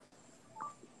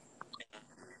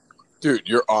Dude,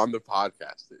 you're on the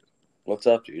podcast, dude. What's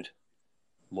up, dude?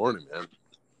 Morning, man.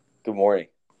 Good morning.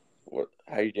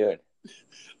 How you doing?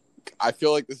 I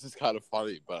feel like this is kind of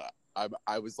funny, but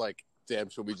I was like, damn,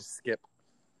 should we just skip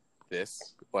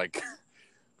this? Like,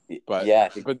 but yeah,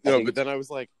 but then I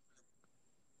was like,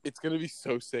 it's gonna be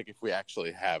so sick if we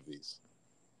actually have these.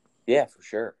 Yeah, for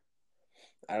sure.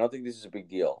 I don't think this is a big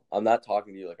deal. I'm not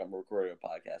talking to you like I'm recording a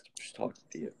podcast. I'm just talking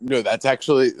to you. No, that's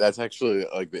actually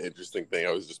like the interesting thing.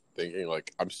 I was just thinking,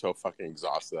 like, I'm so fucking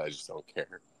exhausted. I just don't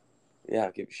care. Yeah, I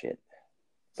don't give a shit.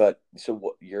 But so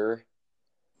what? Your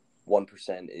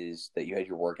 1% is that you had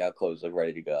your workout clothes like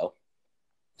ready to go,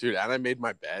 dude. And I made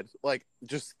my bed. Like,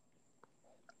 just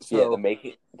so yeah.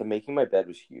 The making my bed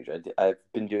was huge. I've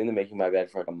been doing the making my bed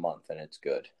for like a month, and it's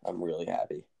good. I'm really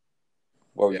happy.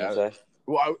 What were you gonna say?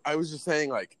 Well, I was just saying,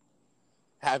 like,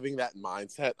 having that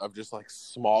mindset of just like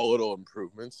small little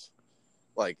improvements,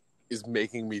 like, is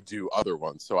making me do other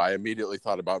ones. So I immediately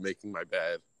thought about making my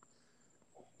bed.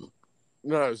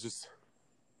 No, I was just,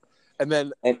 and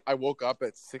then I woke up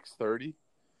at 6:30,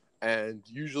 and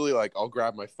usually, like, I'll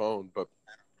grab my phone, but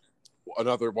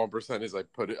another 1% is I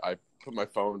put my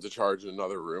phone to charge in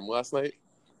another room last night,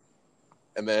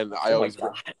 and then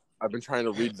I've been trying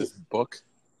to read this book,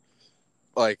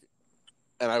 like,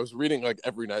 and I was reading like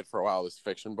every night for a while, this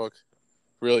fiction book,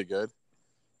 really good,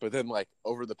 but then like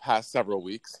over the past several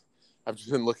weeks, I've just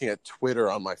been looking at Twitter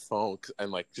on my phone and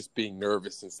like just being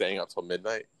nervous and staying up till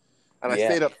midnight, and I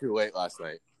stayed up too late last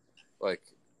night, like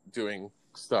doing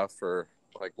stuff for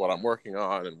like what I'm working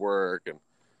on and work and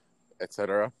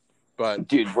etc. But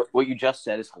dude, what you just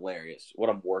said is hilarious.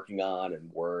 What I'm working on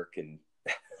and work and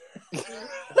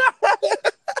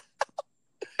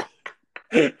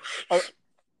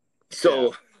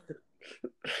so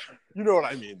you know what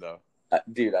I mean, though,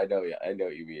 dude. I know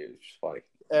what you mean. It's just funny,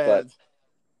 but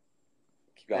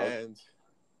keep going. And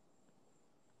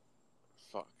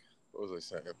fuck, what was I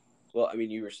saying? Well, I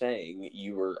mean, you were saying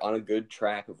you were on a good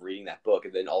track of reading that book,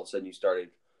 and then all of a sudden you started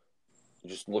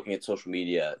just looking at social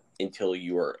media until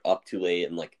you were up too late.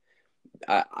 And like,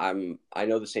 I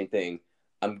know the same thing.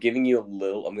 I'm going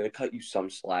to cut you some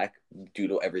slack due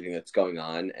to everything that's going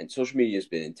on. And social media has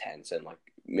been intense and like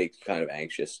makes you kind of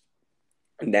anxious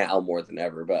now more than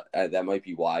ever. But that might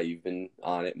be why you've been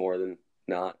on it more than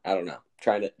not. I don't know.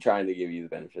 Trying to give you the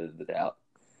benefit of the doubt.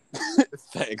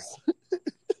 Thanks.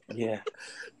 Yeah.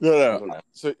 No.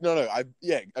 So no. I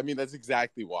mean, that's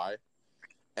exactly why.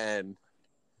 And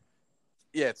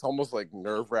yeah, it's almost like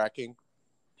nerve-wracking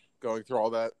going through all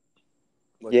that.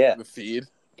 Like, the feed.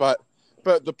 But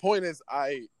the point is,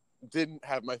 I didn't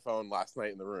have my phone last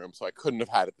night in the room, so I couldn't have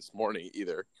had it this morning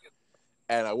either.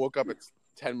 And I woke up at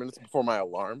 10 minutes before my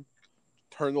alarm,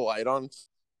 turned the light on.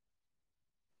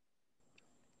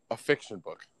 A fiction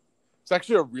book. It's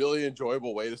actually a really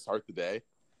enjoyable way to start the day.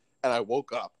 And I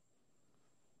woke up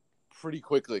pretty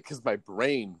quickly because my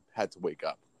brain had to wake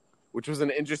up, which was an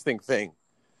interesting thing.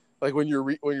 Like when you're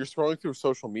scrolling through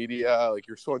social media, like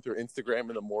you're scrolling through Instagram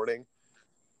in the morning,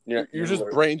 you're just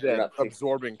brain dead,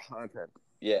 absorbing content.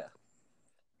 Yeah.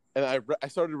 And I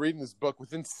started reading this book.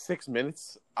 Within 6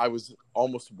 minutes, I was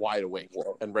almost wide awake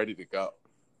and ready to go.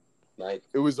 Nice.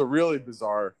 It was a really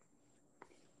bizarre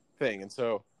thing. And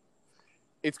so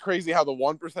it's crazy how the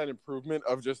 1% improvement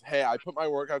of just, hey, I put my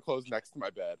workout clothes next to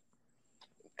my bed.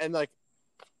 And like,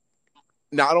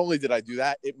 not only did I do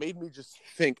that, it made me just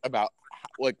think about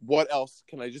like, what else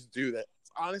can I just do that's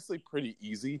honestly pretty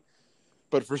easy,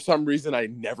 but for some reason I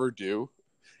never do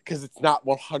because it's not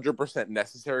 100%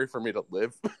 necessary for me to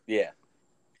live. Yeah.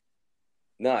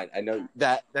 No, I know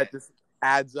that just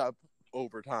adds up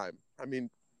over time. I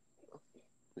mean,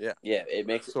 yeah. Yeah, it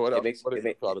makes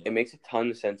it makes a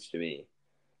ton of sense to me.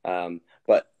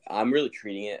 But I'm really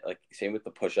treating it like same with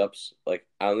the push-ups. Like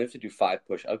I only have to do 5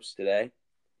 push-ups today.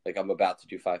 Like I'm about to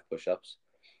do 5 push-ups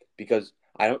because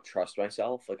I don't trust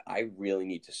myself. Like I really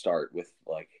need to start with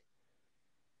like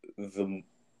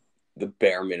the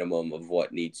bare minimum of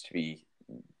what needs to be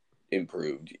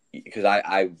improved. Because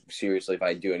I seriously, if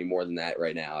I do any more than that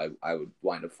right now, I would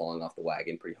wind up falling off the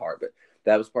wagon pretty hard. But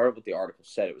that was part of what the article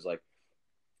said. It was like,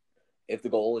 if the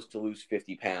goal is to lose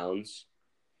 50 pounds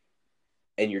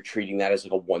and you're treating that as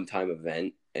like a one-time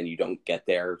event and you don't get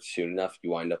there soon enough,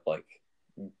 you wind up like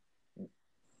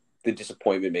the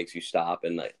disappointment makes you stop.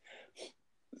 And like,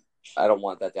 I don't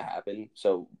want that to happen.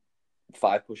 So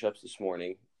 5 push-ups this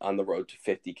morning on the road to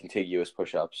 50 contiguous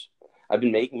push-ups. I've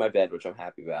been making my bed, which I'm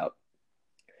happy about.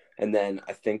 And then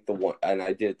I think and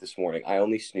I did it this morning. I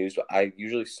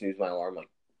usually snooze my alarm like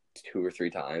 2 or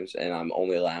 3 times and I'm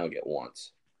only allowing it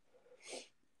once.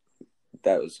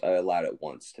 I allowed it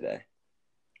once today.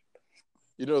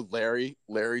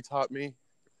 Larry taught me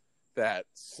that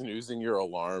snoozing your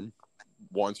alarm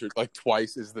once or like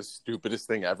twice is the stupidest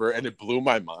thing ever, and it blew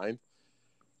my mind.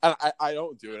 And I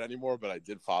don't do it anymore, but I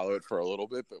did follow it for a little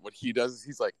bit. But what he does is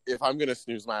he's like, if I'm gonna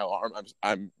snooze my alarm,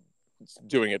 I'm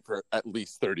doing it for at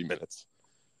least 30 minutes.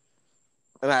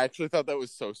 And I actually thought that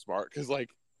was so smart because like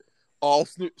all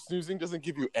snoozing doesn't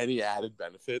give you any added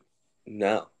benefit.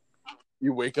 No.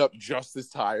 You wake up just as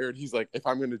tired. He's like, if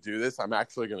I'm going to do this, I'm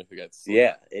actually going to get sleep.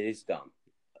 Yeah, it is dumb.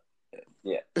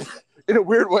 Yeah. In a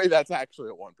weird way, that's actually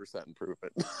a 1%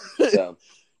 improvement. So,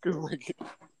 because like,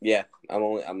 yeah,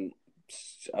 I'm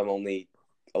only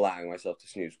allowing myself to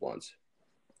snooze once.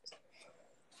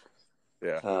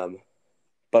 Yeah.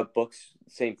 But books,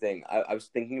 same thing. I was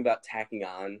thinking about tacking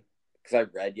on because I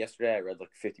read yesterday. I read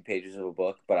like 50 pages of a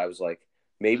book, but I was like,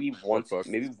 maybe once a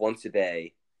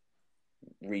day.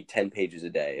 Read 10 pages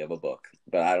a day of a book,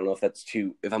 but I don't know if that's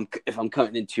too. If I'm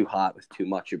coming in too hot with too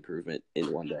much improvement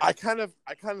in one day. I kind of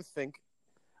think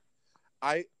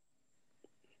I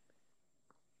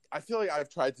feel like I've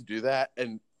tried to do that,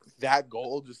 and that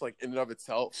goal, just like in and of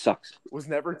itself, sucks. Was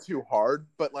never too hard.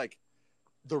 But like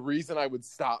the reason I would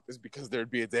stop is because there'd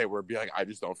be a day where it'd be like, I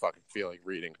just don't fucking feel like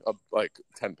reading like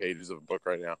 10 pages of a book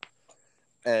right now.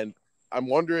 And I'm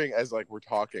wondering, as like we're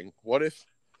talking, what if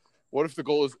the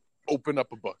goal is open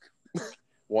up a book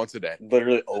once a day?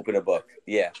 Literally open a book.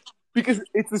 Yeah. Because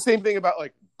it's the same thing about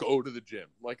like go to the gym.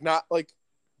 Like not like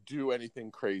do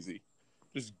anything crazy.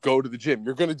 Just go to the gym.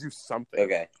 You're going to do something.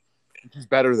 Okay. Which is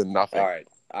better than nothing. All right.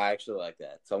 I actually like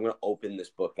that. So I'm going to open this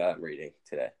book that I'm reading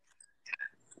today.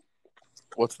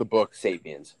 What's the book?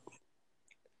 Sapiens.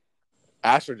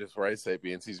 Asher just writes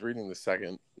Sapiens. He's reading the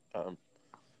second.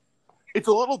 It's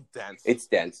a little dense. It's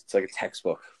dense. It's like a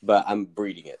textbook, but I'm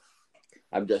reading it.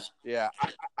 I'm just... Yeah,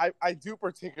 I do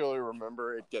particularly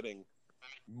remember it getting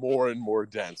more and more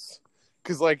dense.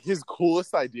 Because, like, his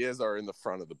coolest ideas are in the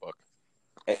front of the book,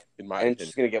 in my opinion. It's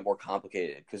just going to get more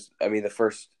complicated. Because, I mean,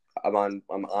 I'm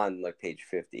on, like, page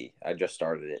 50. I just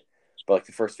started it. But, like,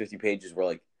 the first 50 pages were,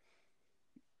 like,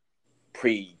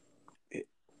 prehistoric.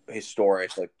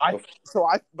 Like, I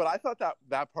thought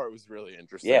that part was really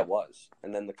interesting. Yeah, it was.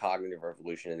 And then the cognitive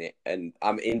revolution and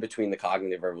I'm in between the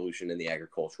cognitive revolution and the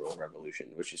agricultural revolution,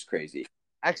 which is crazy.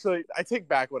 Actually, I take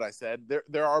back what I said.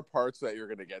 There are parts that you're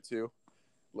going to get to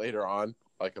later on,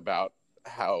 like about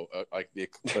how the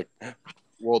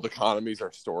world economies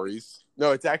are stories.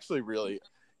 No, it's actually really,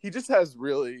 he just has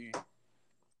really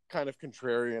kind of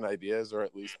contrarian ideas, or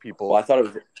at least people. Well, I thought it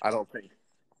was. I don't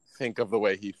think of the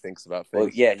way he thinks about things. Well,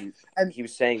 yeah, he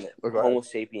was saying that Homo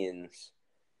sapiens,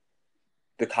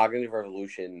 the cognitive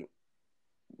revolution,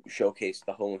 showcased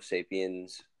the Homo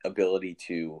sapiens' ability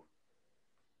to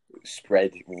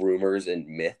spread rumors and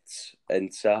myths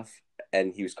and stuff.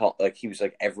 And he was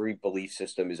like every belief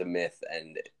system is a myth,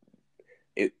 and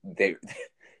they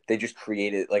just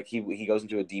created, like, he goes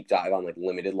into a deep dive on like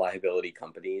limited liability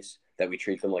companies that we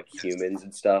treat them like humans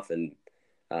and stuff, and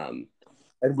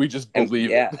we just believe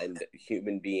it. Yeah, and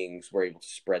human beings were able to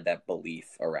spread that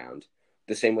belief around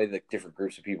the same way that different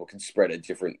groups of people can spread a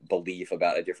different belief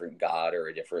about a different god or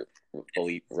a different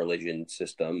belief religion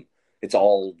system. It's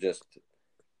all just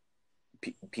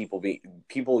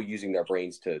people using their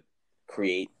brains to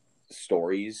create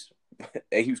stories.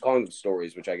 He was calling them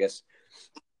stories, which I guess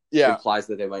implies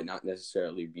that they might not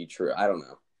necessarily be true. I don't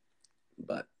know.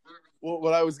 But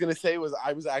what I was going to say was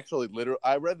I was actually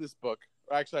I read this book.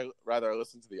 Actually, I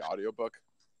listened to the audiobook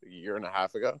a year and a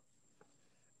half ago.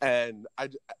 And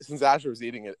since Asher was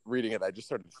reading it, I just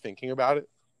started thinking about it.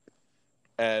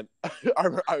 And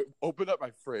I opened up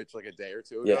my fridge like a day or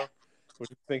two ago, which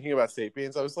was thinking about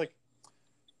Sapiens. I was like,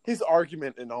 his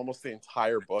argument in almost the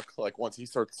entire book, like once he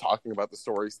starts talking about the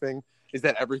stories thing, is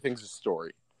that everything's a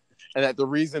story. And that the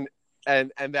reason,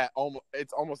 and that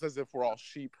it's almost as if we're all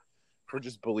sheep for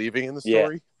just believing in the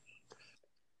story. Yeah.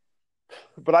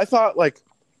 But I thought, like,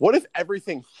 what if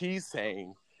everything he's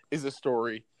saying is a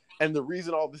story, and the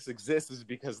reason all this exists is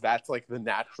because that's like the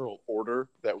natural order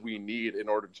that we need in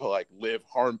order to like live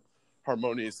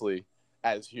harmoniously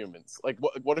as humans? Like,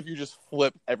 what if you just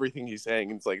flip everything he's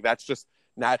saying and it's like that's just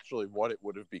naturally what it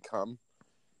would have become?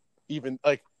 Even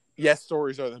like, yes,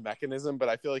 stories are the mechanism, but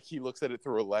I feel like he looks at it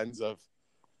through a lens of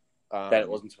that it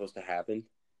wasn't supposed to happen,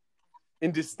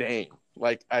 in disdain,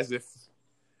 like as if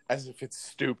it's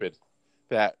stupid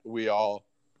that we all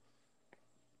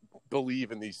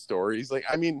believe in these stories. Like,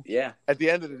 I mean, at the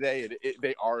end of the day,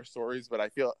 they are stories, but I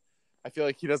feel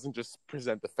like he doesn't just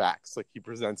present the facts. Like, he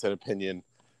presents an opinion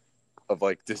of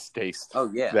like distaste. Oh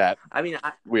yeah. That I mean,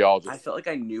 I felt like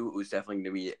I knew it was definitely going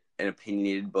to be an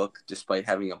opinionated book, despite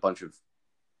having a bunch of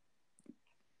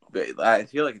I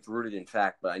feel like it's rooted in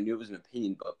fact, but I knew it was an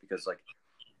opinion book because, like,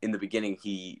 in the beginning,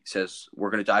 he says we're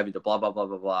going to dive into blah blah blah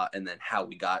blah blah, and then how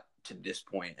we got to this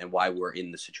point and why we're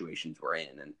in the situations we're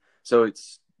in, and so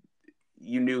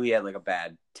you knew he had like a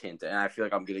bad tint, and I feel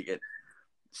like I'm going to get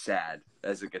sad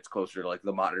as it gets closer to like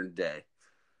the modern day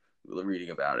reading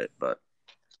about it. But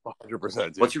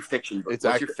 100%. What's your fiction book?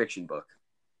 Your fiction book?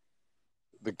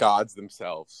 The Gods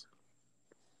Themselves.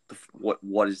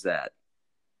 What is that?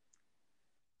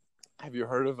 Have you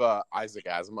heard of Isaac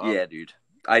Asimov? Yeah, dude.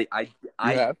 I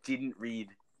didn't read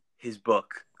his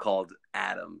book called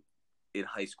Adam in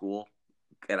high school,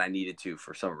 and I needed to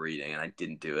for summer reading, and I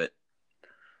didn't do it.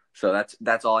 So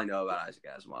that's all I know about Isaac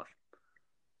Asimov.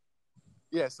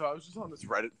 Yeah, so I was just on this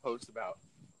Reddit post about,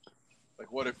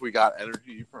 like, what if we got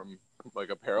energy from, like,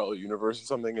 a parallel universe or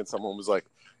something, and someone was like,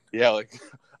 yeah, like,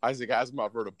 Isaac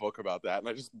Asimov wrote a book about that, and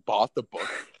I just bought the book.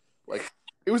 Like,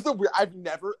 it was I've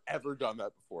never, ever done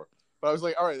that before. But I was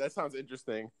like, all right, that sounds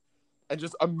interesting. And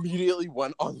just immediately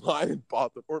went online and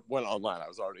went online. I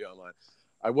was already online.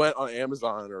 I went on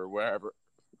Amazon or wherever,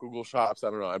 Google Shops, I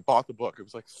don't know. I bought the book. It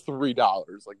was like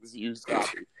 $3, like this used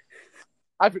copy.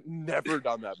 I've never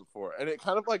done that before. And it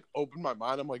kind of like opened my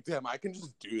mind. I'm like, damn, I can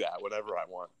just do that whenever I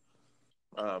want.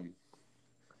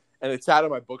 And it sat on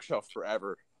my bookshelf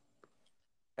forever.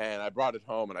 And I brought it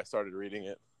home and I started reading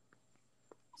it.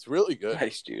 It's really good.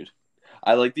 Nice, dude.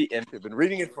 I like I've been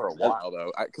reading it for a while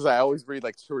though, because I always read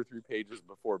like 2 or 3 pages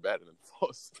before bed and then fall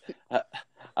asleep.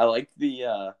 I like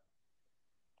the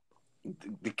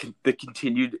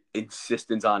continued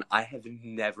insistence on I have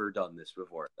never done this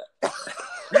before.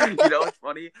 You know, it's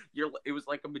funny. It was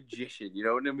like a magician. You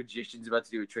know, when a magician's about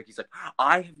to do a trick, he's like,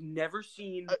 I have never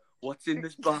seen what's in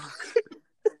this box.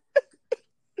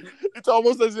 It's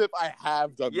almost as if I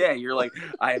have done this. Yeah, you're like,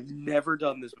 I have never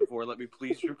done this before. Let me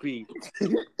please repeat.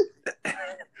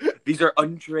 These are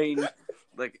untrained,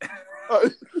 like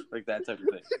that type of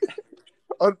thing.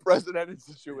 Unprecedented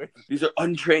situation. These are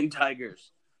untrained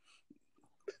tigers.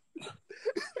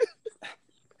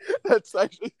 That's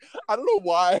actually, I don't know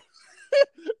why I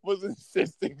was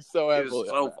insisting so heavily.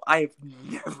 I have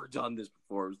never done this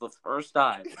before. It was the first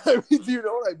time. I mean, do you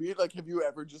know what I mean? Like, have you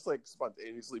ever just like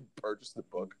spontaneously purchased a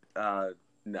book?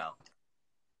 No.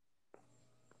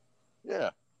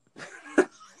 Yeah.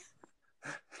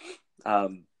 I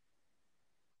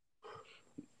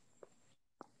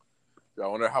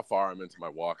wonder how far I'm into my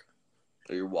walk.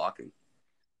 So you're walking.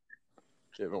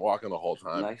 Yeah, I've been walking the whole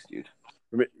time. Nice, dude.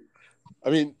 I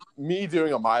mean, me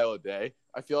doing a mile a day,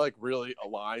 I feel like really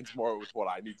aligns more with what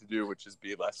I need to do, which is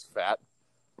be less fat.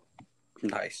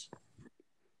 Nice.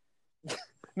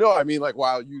 No, I mean like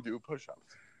while you do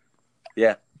push-ups.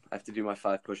 Yeah, I have to do my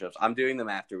 5 push-ups. I'm doing them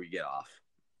after we get off.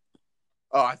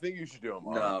 Oh, I think you should do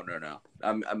them. No.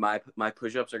 My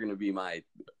push-ups are going to be my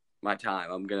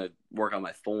time. I'm going to work on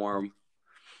my form.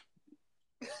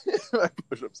 My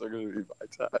push-ups are going to be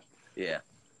my time. Yeah.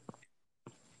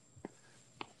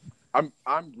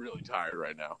 I'm really tired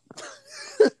right now.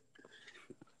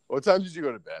 What time did you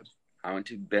go to bed? I went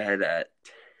to bed at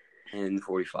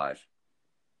 10:45.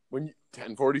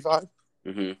 10:45?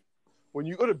 Mm-hmm. When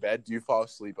you go to bed, do you fall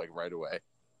asleep like right away?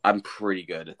 I'm pretty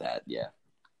good at that, yeah.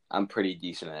 I'm pretty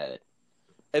decent at it.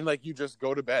 And like you just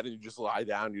go to bed and you just lie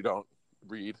down, you don't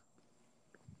read?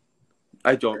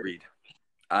 I don't read.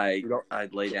 I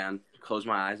lay down, close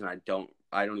my eyes, and I don't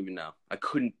even know. I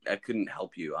couldn't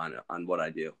help you on what I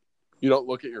do. You don't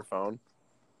look at your phone?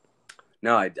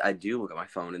 No, I do look at my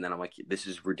phone, and then I'm like, this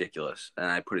is ridiculous, and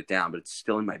I put it down, but it's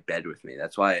still in my bed with me.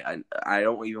 That's why I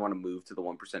don't even want to move to the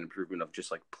 1% improvement of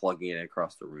just like plugging it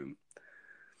across the room.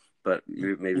 But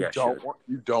maybe I should.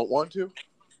 You don't want to?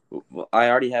 Well, I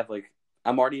already have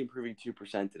I'm already improving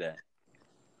 2% today.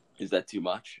 Is that too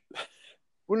much?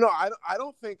 Well, no, I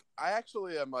don't think. I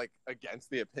actually am like against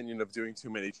the opinion of doing too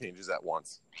many changes at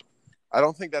once. I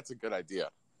don't think that's a good idea.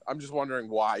 I'm just wondering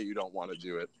why you don't want to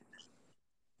do it.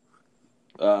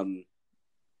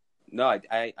 No,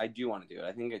 I do want to do it.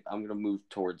 I think I'm going to move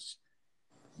towards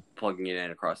plugging it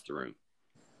in across the room.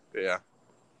 Yeah.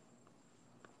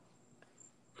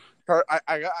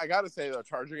 I got to say, though,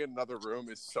 charging in another room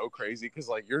is so crazy because,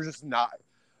 like, you're just not...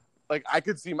 Like, I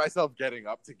could see myself getting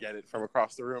up to get it from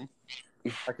across the room.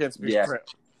 I can't speak for it.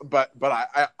 But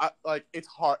I like, it's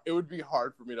hard. It would be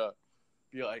hard for me to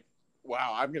be like,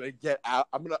 wow, I'm going to get out.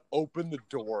 I'm going to open the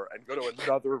door and go to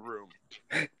another room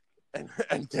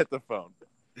and get the phone.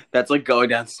 That's like going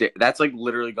downstairs. That's like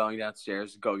literally going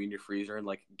downstairs, going in your freezer and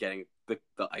like getting the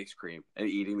ice cream and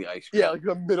eating the ice cream. Yeah, like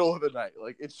the middle of the night.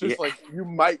 Like, it's just like, you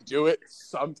might do it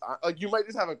sometime. Like, you might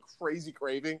just have a crazy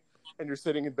craving and you're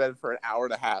sitting in bed for an hour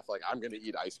and a half. Like, I'm going to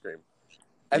eat ice cream.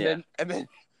 And then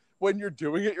when you're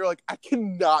doing it, you're like, I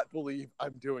cannot believe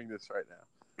I'm doing this right now.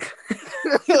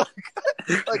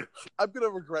 like, I'm gonna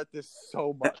regret this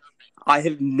so much. I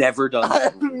have never done this. I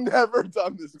have never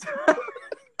done this.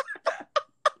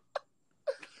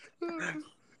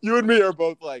 You and me are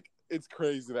both like, it's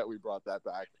crazy that we brought that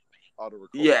back on a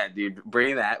recording. Yeah, dude,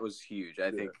 bringing that was huge. I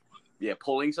think,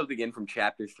 pulling something in from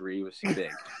chapter 3 was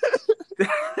big.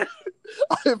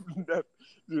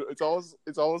 Dude, it's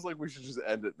almost like we should just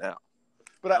end it now.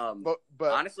 But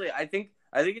but honestly, I think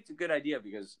it's a good idea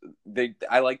because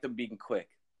I like them being quick.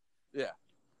 Yeah,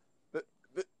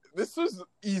 this was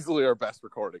easily our best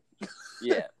recording.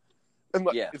 Yeah, and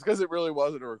it's because it really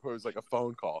wasn't a recording; it was like a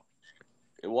phone call.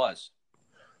 It was.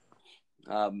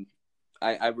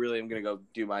 I really am gonna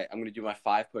do my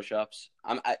 5 push-ups.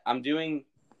 I'm doing.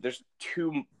 There's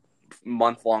 2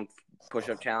 month-long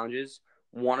push-up challenges.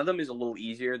 One of them is a little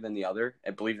easier than the other,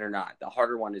 and believe it or not, the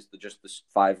harder one is just the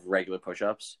 5 regular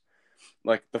push-ups.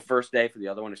 Like the first day for the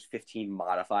other one is 15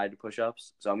 modified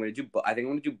push-ups. So I think I'm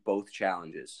gonna do both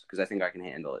challenges because I think I can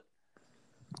handle it.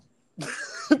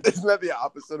 Isn't that the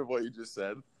opposite of what you just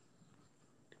said?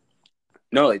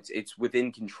 No, it's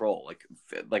within control.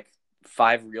 Like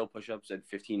 5 real push-ups and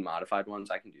 15 modified ones.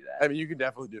 I can do that. I mean, you can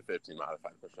definitely do 15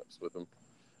 modified push-ups with them.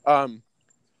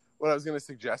 What I was going to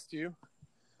suggest to you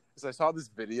is I saw this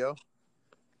video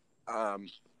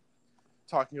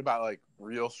talking about like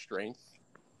real strength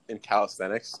in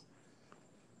calisthenics,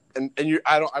 and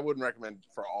I wouldn't recommend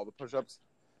for all the push-ups,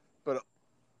 but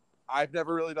I've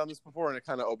never really done this before, and it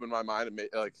kind of opened my mind and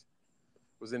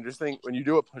was interesting. When you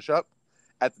do a push-up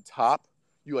at the top,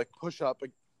 you like push up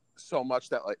like so much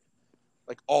that like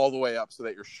all the way up so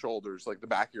that your shoulders, like the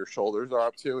back of your shoulders are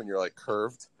up too, and you're like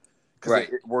curved. Right.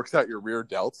 It works out your rear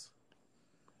delts.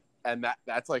 And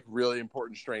that's like really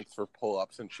important strength for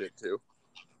pull-ups and shit too.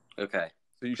 Okay.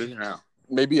 So you should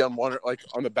maybe on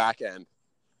the back end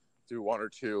do 1 or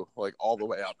 2 like all the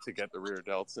way up to get the rear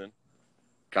delts in.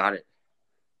 Got it.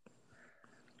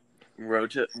 Road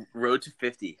to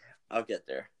 50. I'll get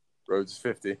there. Road to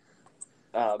 50.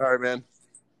 All right, man.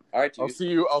 All right, dude.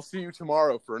 I'll see you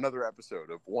tomorrow for another episode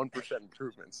of 1%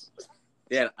 improvements.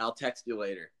 Yeah, I'll text you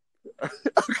later.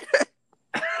 Okay.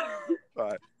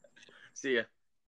 Bye. See ya.